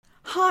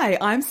Hi,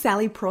 I'm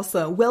Sally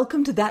Prosser.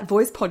 Welcome to That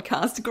Voice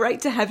podcast.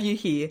 Great to have you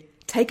here.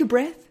 Take a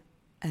breath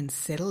and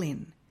settle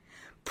in.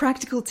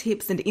 Practical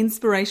tips and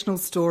inspirational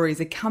stories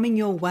are coming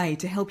your way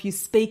to help you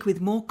speak with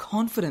more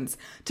confidence,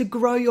 to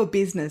grow your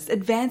business,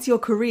 advance your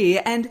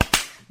career, and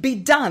be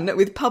done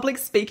with public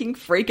speaking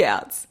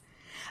freakouts.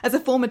 As a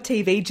former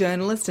TV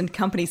journalist and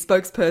company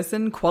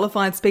spokesperson,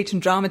 qualified speech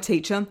and drama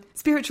teacher,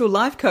 spiritual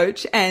life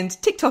coach, and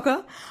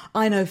TikToker,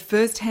 I know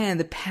firsthand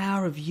the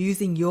power of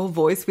using your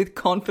voice with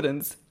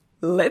confidence.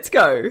 Let's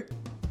go.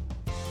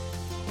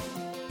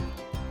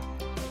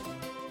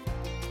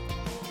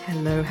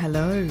 Hello,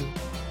 hello.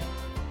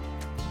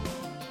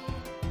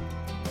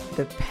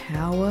 The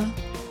power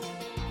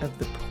of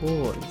the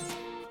pause.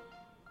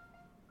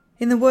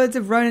 In the words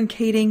of Ronan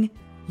Keating,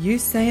 you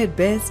say it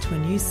best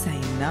when you say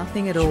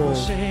nothing at all.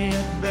 Say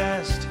it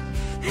best.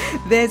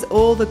 There's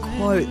all the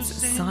quotes.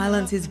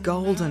 Silence is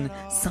golden.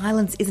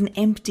 Silence isn't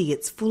empty.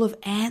 It's full of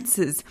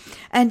answers.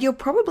 And you're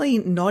probably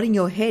nodding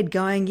your head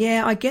going,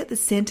 yeah, I get the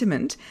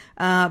sentiment.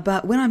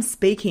 But when I'm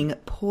speaking,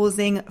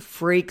 pausing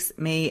freaks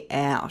me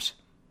out.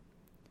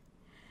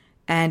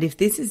 And if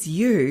this is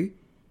you,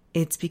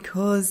 it's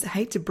because,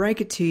 hate to break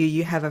it to you,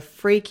 you have a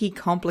freaky,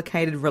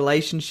 complicated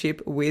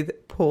relationship with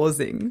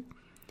pausing.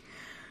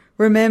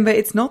 Remember,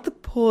 it's not the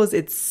pause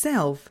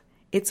itself,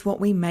 it's what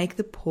we make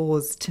the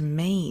pause to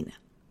mean.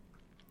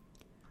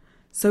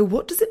 So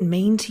what does it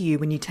mean to you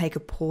when you take a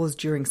pause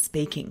during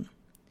speaking?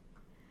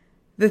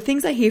 The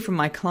things I hear from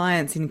my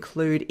clients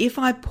include, if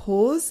I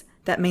pause,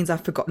 that means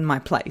I've forgotten my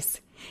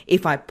place.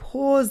 If I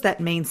pause, that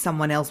means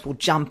someone else will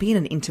jump in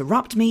and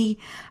interrupt me.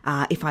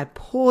 If I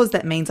pause,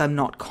 that means I'm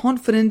not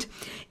confident.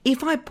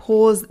 If I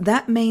pause,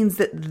 that means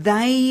that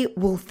they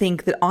will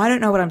think that I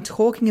don't know what I'm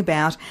talking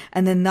about,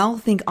 and then they'll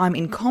think I'm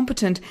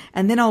incompetent,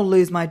 and then I'll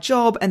lose my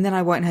job, and then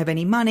I won't have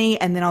any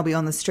money, and then I'll be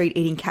on the street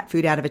eating cat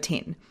food out of a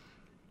tin.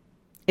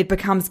 It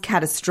becomes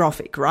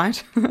catastrophic,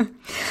 right?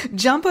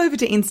 Jump over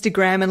to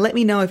Instagram and let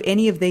me know if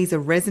any of these are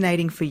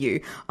resonating for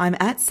you. I'm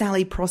at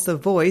Sally Prosser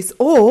Voice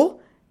or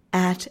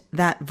at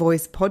That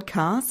Voice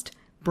Podcast,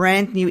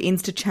 brand new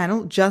Insta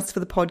channel just for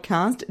the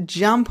podcast.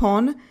 Jump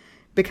on,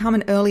 become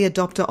an early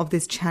adopter of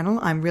this channel.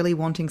 I'm really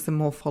wanting some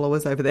more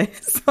followers over there.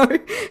 So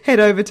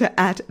head over to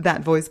at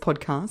That Voice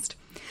Podcast.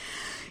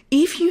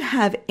 If you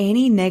have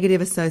any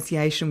negative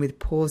association with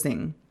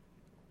pausing,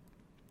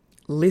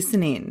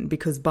 listen in,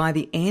 because by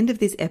the end of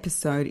this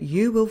episode,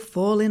 you will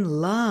fall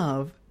in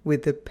love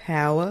with the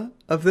power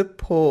of the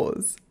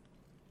pause.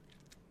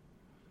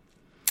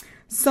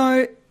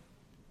 So,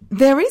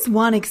 there is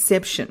one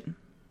exception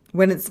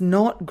when it's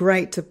not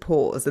great to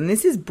pause, and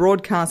this is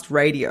broadcast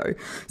radio.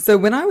 So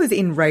when I was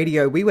in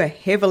radio, we were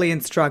heavily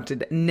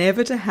instructed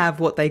never to have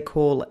what they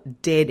call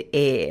dead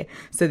air.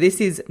 So this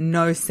is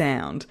no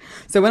sound.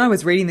 So when I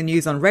was reading the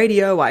news on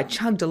radio, I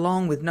chugged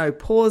along with no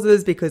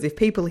pauses, because if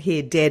people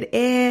hear dead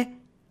air,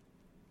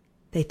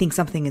 they think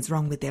something is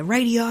wrong with their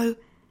radio,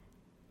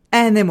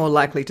 and they're more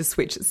likely to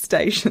switch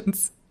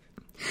stations.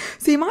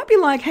 So you might be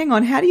like, hang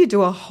on, how do you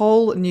do a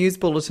whole news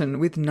bulletin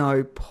with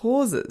no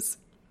pauses?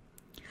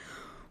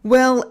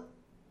 Well,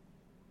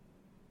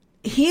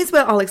 here's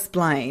where I'll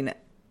explain.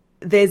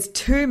 There's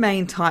two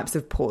main types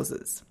of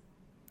pauses.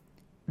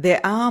 There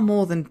are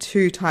more than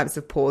two types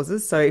of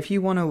pauses. So if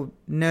you want to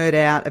nerd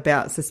out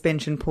about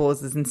suspension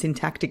pauses and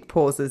syntactic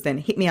pauses, then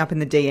hit me up in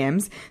the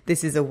DMs.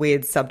 This is a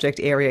weird subject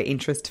area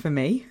interest for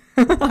me.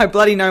 I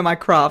bloody know my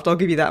craft, I'll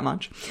give you that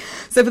much.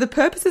 So for the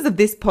purposes of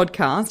this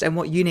podcast and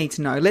what you need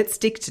to know, let's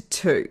stick to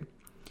two.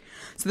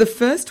 So the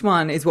first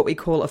one is what we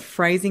call a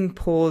phrasing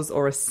pause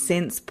or a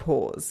sense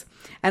pause.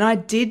 And I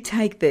did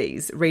take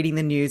these reading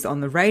the news on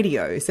the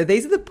radio. So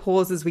these are the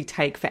pauses we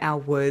take for our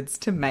words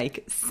to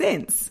make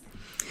sense.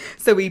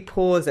 So we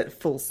pause at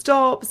full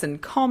stops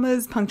and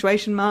commas,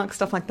 punctuation marks,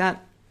 stuff like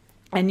that.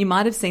 And you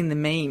might have seen the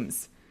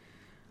memes.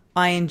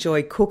 I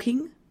enjoy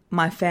cooking,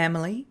 my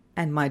family,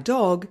 and my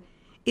dog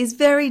is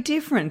very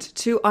different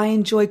to I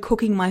enjoy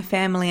cooking my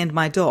family and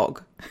my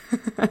dog.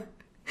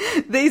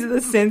 These are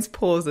the sense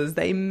pauses.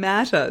 They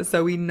matter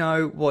so we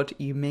know what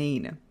you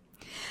mean.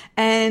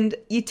 And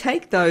you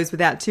take those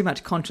without too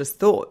much conscious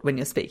thought when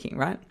you're speaking,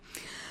 right?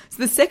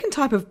 So the second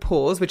type of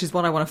pause, which is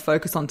what I want to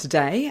focus on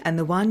today, and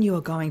the one you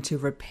are going to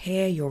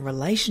repair your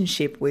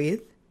relationship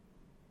with,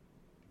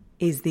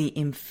 is the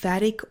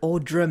emphatic or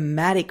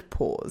dramatic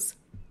pause.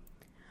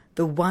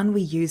 The one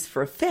we use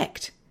for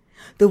effect.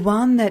 The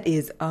one that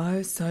is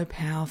oh so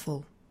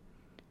powerful.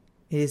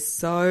 It is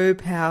so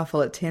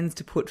powerful. It tends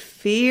to put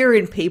fear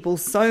in people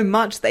so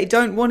much they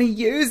don't want to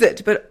use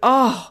it. But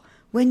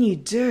when you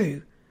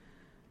do,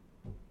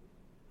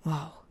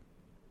 wow.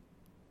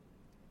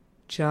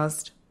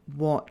 Just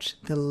watch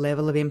the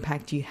level of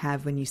impact you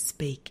have when you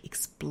speak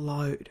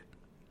explode.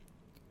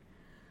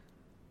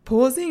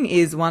 Pausing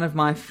is one of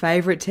my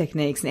favorite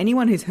techniques, and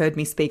anyone who's heard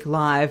me speak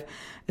live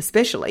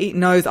especially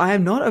knows I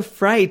am not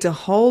afraid to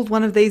hold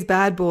one of these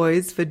bad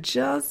boys for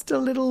just a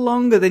little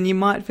longer than you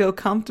might feel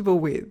comfortable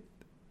with.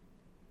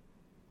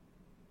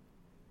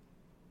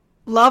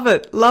 Love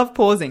it. Love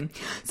pausing.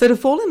 So to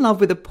fall in love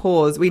with a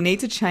pause, we need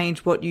to change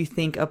what you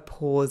think a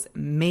pause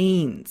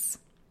means.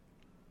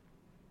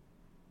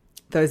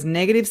 Those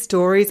negative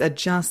stories are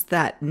just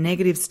that,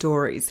 negative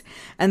stories.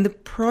 And the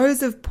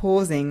pros of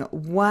pausing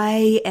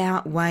way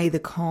outweigh the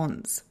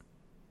cons.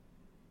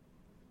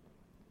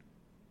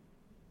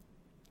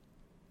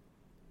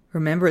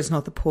 Remember, it's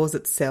not the pause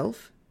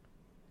itself.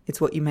 It's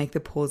what you make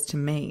the pause to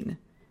mean.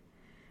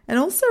 And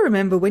also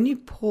remember, when you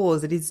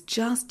pause, it is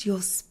just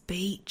your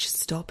speech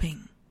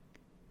stopping.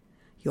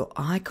 Your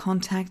eye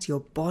contact,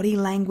 your body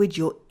language,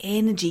 your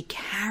energy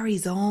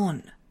carries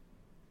on.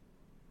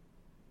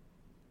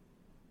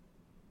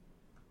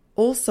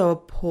 Also, a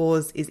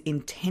pause is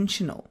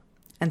intentional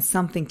and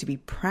something to be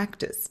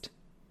practiced,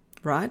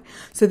 right?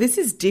 So this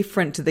is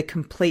different to the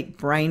complete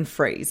brain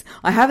freeze.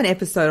 I have an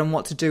episode on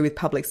what to do with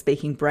public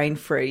speaking brain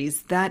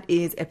freeze. That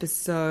is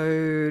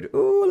episode,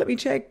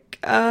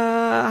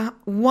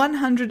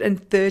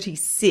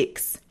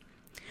 136,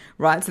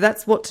 right? So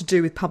that's what to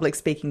do with public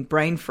speaking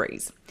brain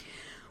freeze.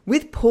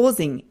 With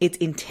pausing, it's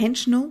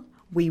intentional.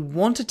 We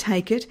want to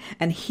take it.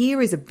 And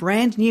here is a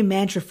brand new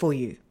mantra for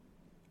you.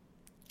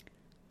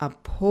 A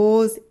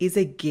pause is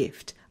a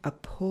gift. A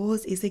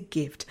pause is a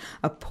gift.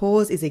 A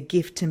pause is a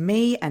gift to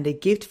me and a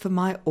gift for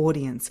my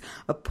audience.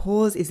 A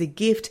pause is a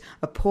gift.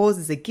 A pause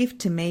is a gift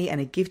to me and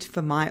a gift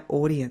for my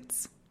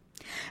audience.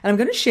 And I'm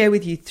going to share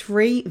with you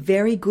 3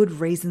 very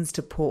good reasons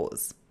to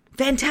pause.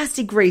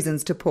 Fantastic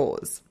reasons to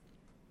pause.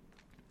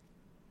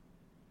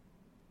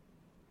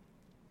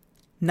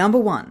 Number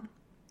 1,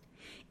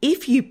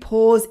 if you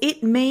pause,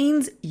 it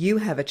means you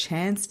have a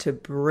chance to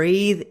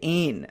breathe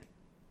in.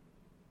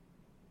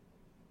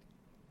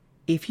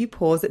 If you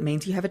pause, it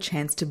means you have a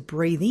chance to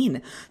breathe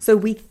in. So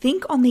we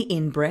think on the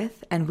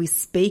in-breath and we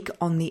speak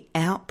on the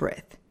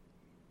out-breath.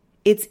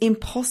 It's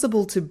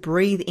impossible to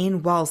breathe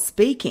in while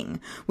speaking,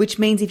 which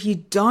means if you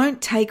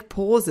don't take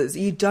pauses,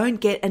 you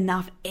don't get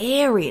enough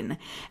air in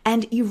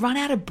and you run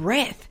out of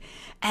breath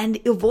and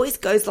your voice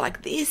goes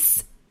like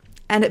this.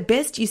 And at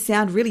best, you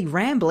sound really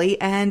rambly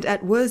and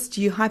at worst,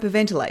 you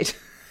hyperventilate.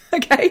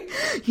 Okay?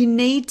 You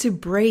need to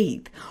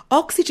breathe.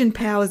 Oxygen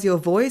powers your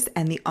voice,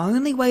 and the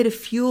only way to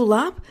fuel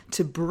up,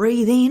 to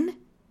breathe in,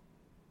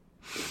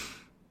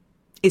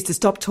 is to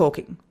stop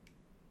talking.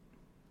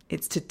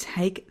 It's to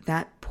take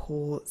that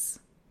pause.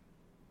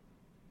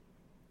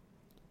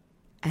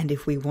 And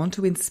if we want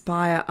to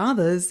inspire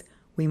others,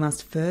 we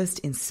must first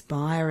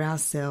inspire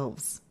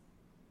ourselves.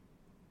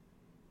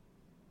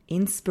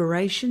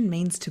 Inspiration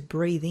means to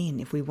breathe in.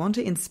 If we want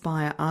to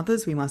inspire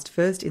others, we must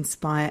first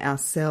inspire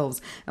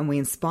ourselves. And we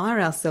inspire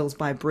ourselves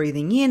by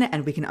breathing in,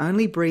 and we can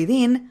only breathe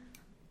in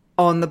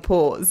on the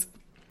pause.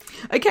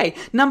 Okay,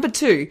 number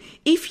 2,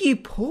 if you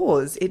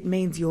pause, it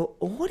means your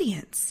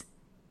audience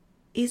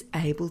is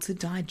able to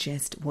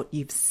digest what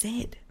you've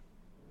said.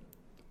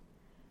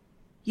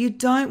 You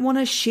don't want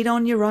to shit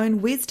on your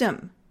own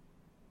wisdom.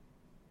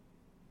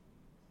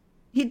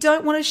 You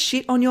don't want to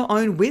shit on your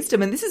own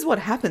wisdom. And this is what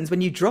happens when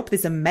you drop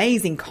this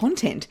amazing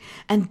content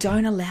and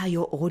don't allow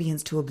your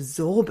audience to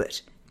absorb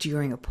it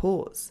during a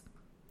pause.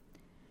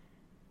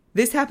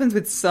 This happens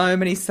with so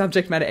many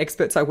subject matter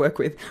experts I work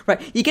with, right?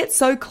 You get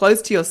so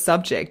close to your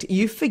subject,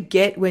 you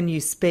forget when you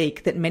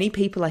speak that many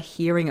people are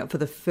hearing it for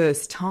the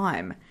first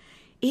time.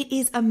 It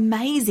is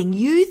amazing.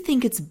 You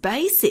think it's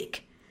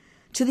basic.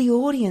 To the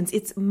audience,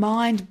 it's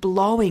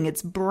mind-blowing.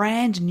 It's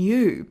brand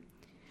new.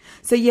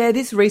 So yeah,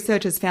 this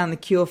research has found the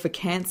cure for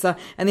cancer.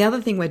 And the other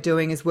thing we're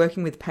doing is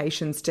working with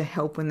patients to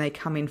help when they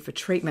come in for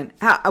treatment.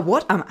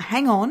 What?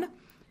 Hang on.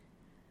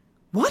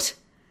 What?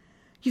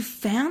 You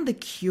found the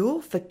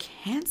cure for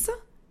cancer?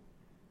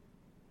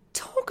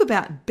 Talk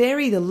about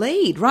bury the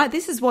lead, right?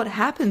 This is what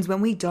happens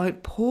when we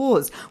don't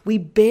pause. We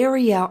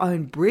bury our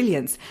own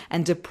brilliance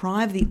and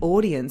deprive the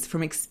audience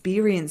from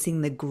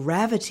experiencing the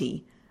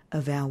gravity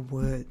of our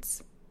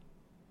words.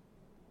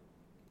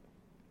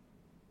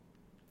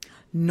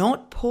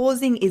 Not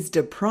pausing is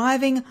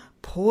depriving,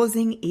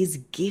 pausing is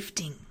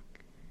gifting.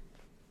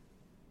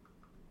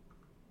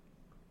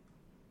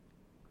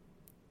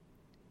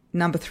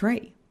 Number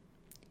 3,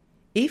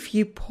 if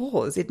you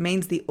pause, it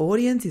means the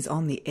audience is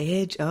on the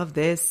edge of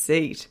their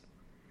seat.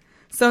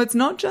 So it's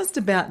not just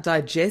about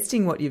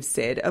digesting what you've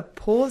said. A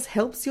pause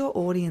helps your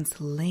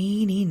audience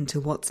lean into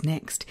what's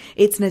next.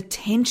 It's an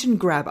attention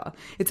grabber.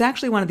 It's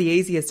actually one of the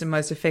easiest and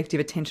most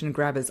effective attention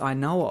grabbers I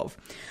know of.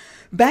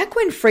 Back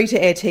when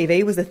free-to-air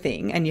TV was a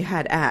thing and you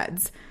had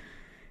ads,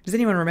 does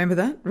anyone remember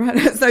that? Right?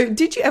 So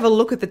did you ever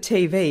look at the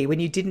TV when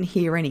you didn't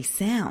hear any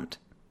sound?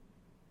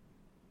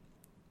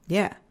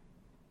 Yeah.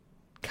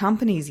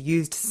 Companies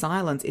used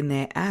silence in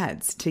their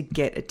ads to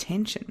get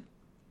attention.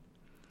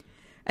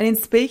 And in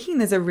speaking,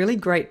 there's a really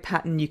great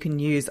pattern you can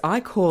use. I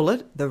call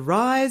it the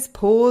rise,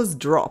 pause,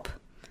 drop.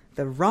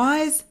 The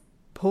rise,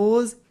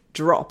 pause,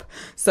 drop.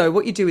 So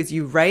what you do is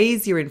you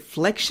raise your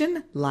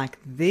inflection like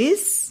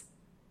this,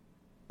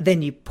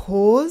 then you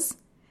pause,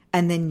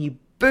 and then you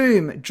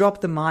boom,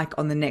 drop the mic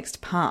on the next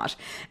part.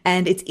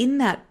 And it's in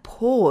that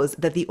pause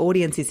that the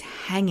audience is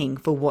hanging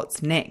for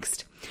what's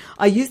next.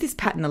 I use this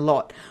pattern a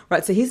lot,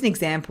 right? So here's an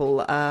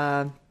example.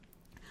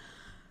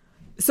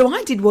 So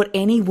I did what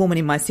any woman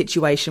in my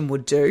situation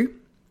would do.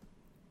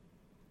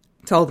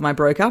 Told them I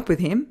broke up with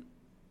him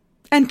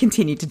and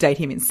continued to date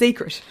him in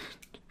secret.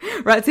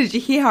 Right? So did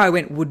you hear how I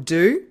went would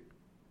do?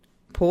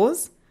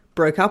 Pause.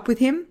 Broke up with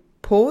him?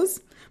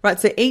 Pause. Right,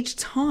 so each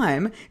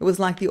time it was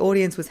like the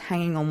audience was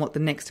hanging on what the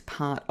next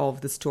part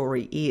of the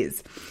story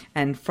is.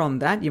 And from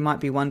that, you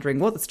might be wondering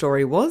what the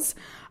story was.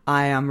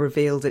 I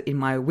revealed it in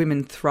my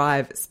Women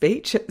Thrive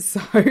speech,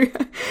 so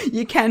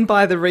you can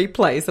buy the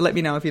replay. So let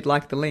me know if you'd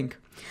like the link.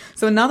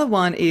 So another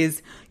one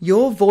is,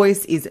 your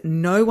voice is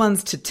no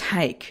one's to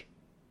take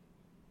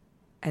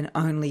and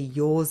only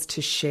yours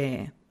to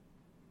share.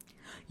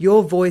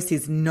 Your voice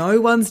is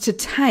no one's to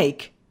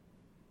take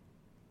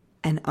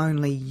and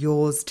only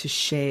yours to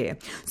share.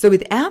 So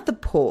without the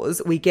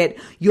pause, we get,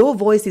 your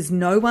voice is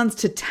no one's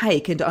to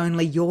take and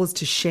only yours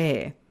to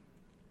share.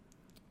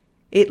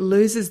 It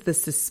loses the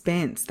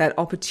suspense, that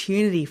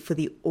opportunity for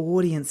the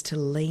audience to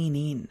lean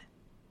in.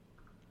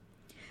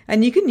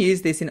 And you can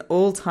use this in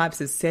all types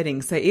of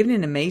settings. So even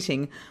in a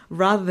meeting,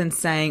 rather than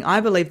saying, I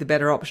believe the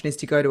better option is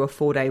to go to a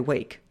 4-day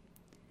week.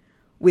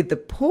 With the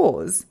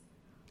pause,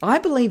 I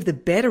believe the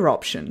better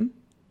option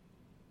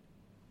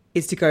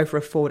is to go for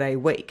a 4-day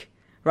week.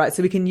 Right,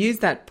 so we can use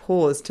that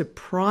pause to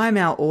prime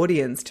our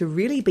audience to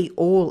really be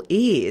all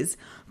ears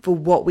for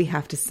what we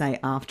have to say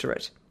after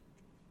it.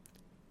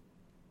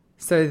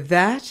 So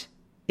that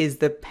is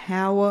the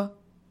power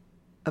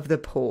of the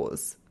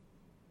pause.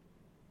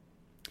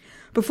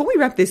 Before we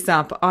wrap this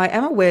up, I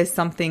am aware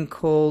something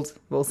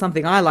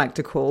I like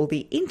to call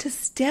the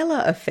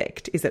interstellar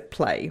effect is at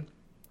play.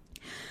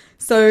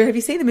 So have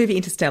you seen the movie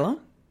Interstellar?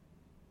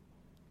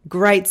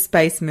 Great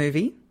space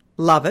movie.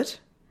 Love it.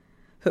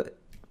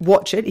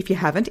 Watch it if you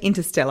haven't,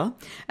 Interstellar.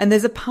 And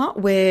there's a part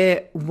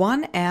where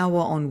 1 hour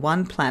on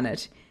one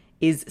planet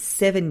is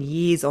 7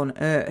 years on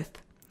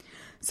Earth.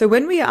 So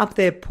when we are up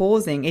there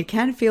pausing, it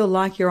can feel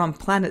like you're on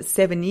planet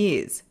 7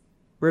 years.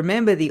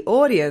 Remember, the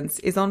audience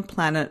is on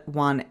planet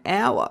 1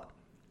 hour.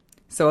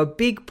 So a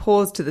big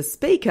pause to the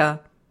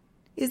speaker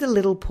is a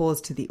little pause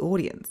to the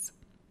audience.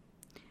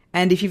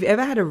 And if you've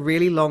ever had a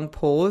really long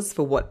pause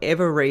for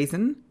whatever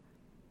reason,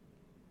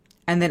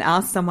 and then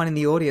ask someone in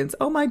the audience,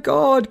 oh my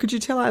God, could you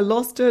tell I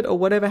lost it or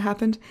whatever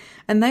happened?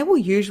 And they will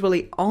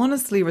usually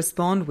honestly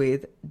respond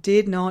with,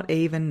 did not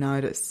even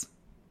notice.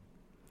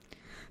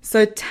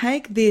 So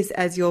take this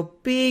as your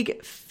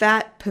big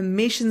fat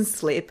permission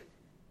slip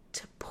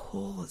to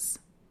pause.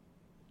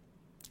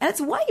 And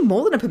it's way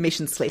more than a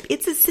permission slip.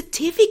 It's a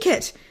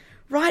certificate,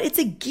 right? It's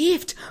a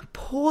gift.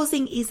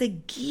 Pausing is a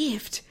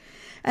gift.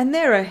 And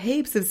there are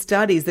heaps of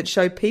studies that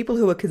show people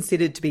who are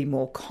considered to be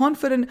more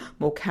confident,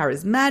 more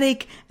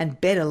charismatic, and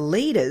better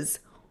leaders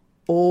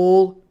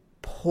all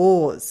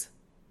pause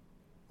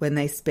when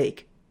they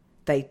speak.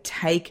 They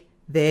take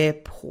their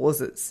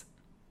pauses.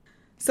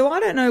 So I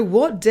don't know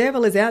what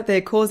devil is out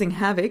there causing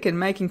havoc and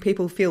making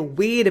people feel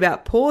weird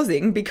about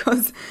pausing,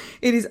 because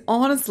it is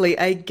honestly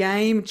a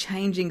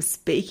game-changing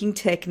speaking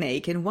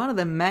technique and one of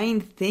the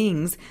main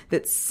things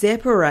that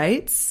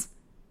separates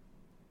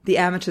the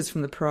amateurs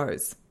from the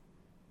pros.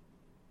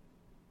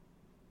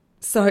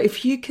 So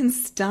if you can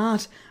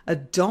start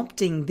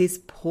adopting this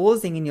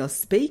pausing in your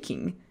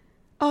speaking,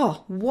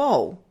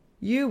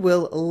 you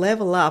will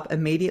level up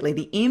immediately.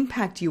 The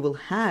impact you will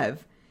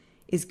have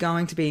is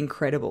going to be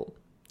incredible.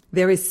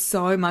 There is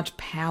so much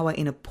power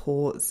in a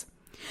pause.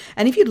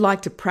 And if you'd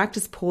like to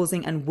practice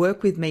pausing and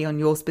work with me on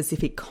your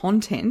specific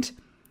content,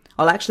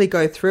 I'll actually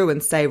go through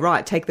and say,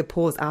 right, take the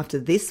pause after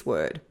this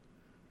word.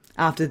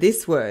 After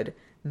this word,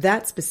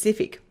 that's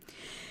specific.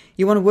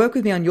 You want to work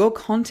with me on your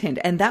content,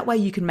 and that way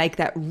you can make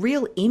that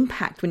real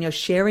impact when you're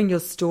sharing your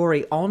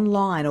story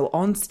online or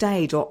on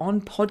stage or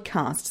on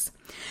podcasts.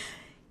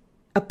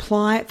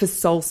 Apply for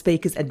Soul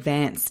Speakers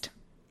Advanced.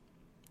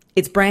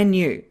 It's brand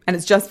new and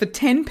it's just for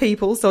 10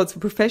 people, so it's for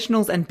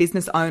professionals and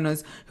business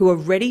owners who are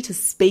ready to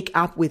speak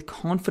up with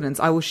confidence.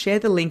 I will share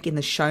the link in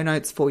the show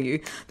notes for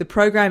you. The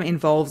program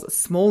involves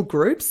small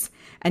groups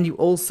and you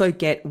also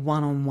get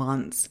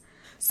one-on-ones.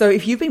 So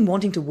if you've been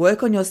wanting to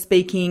work on your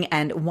speaking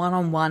and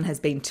one-on-one has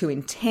been too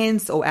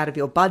intense or out of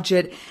your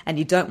budget and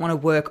you don't want to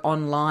work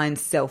online,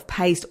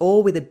 self-paced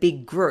or with a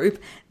big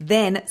group,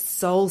 then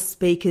Soul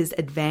Speakers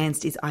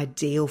Advanced is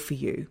ideal for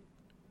you.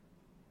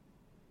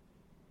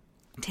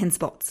 10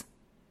 spots.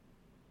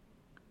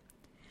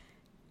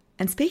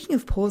 And speaking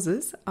of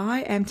pauses,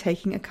 I am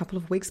taking a couple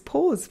of weeks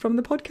pause from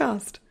the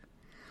podcast.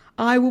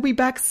 I will be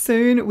back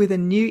soon with a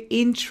new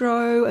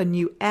intro, a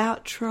new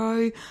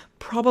outro,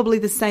 probably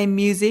the same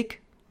music.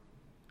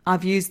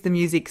 I've used the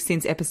music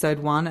since episode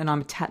 1 and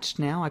I'm attached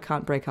now. I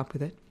can't break up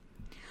with it.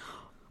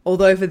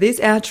 Although for this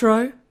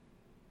outro,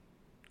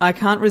 I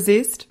can't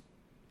resist.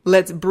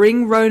 Let's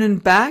bring Ronan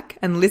back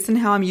and listen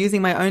how I'm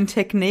using my own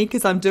technique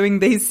as I'm doing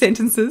these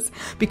sentences,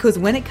 because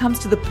when it comes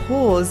to the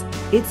pause,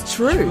 it's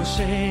true. You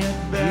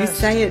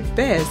say it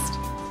best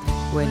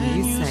when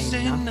you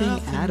say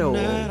nothing at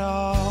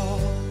all.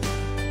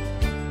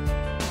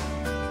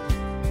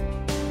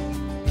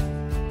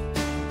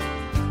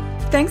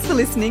 Thanks for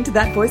listening to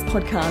That Voice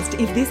podcast.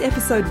 If this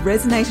episode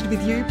resonated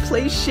with you,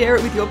 please share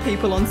it with your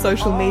people on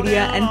social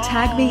media and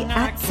tag me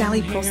at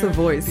Sally Prosser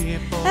Voice.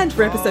 And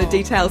for episode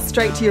details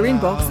straight to your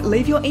inbox,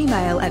 leave your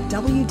email at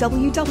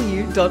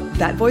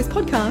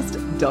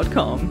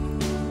www.thatvoicepodcast.com.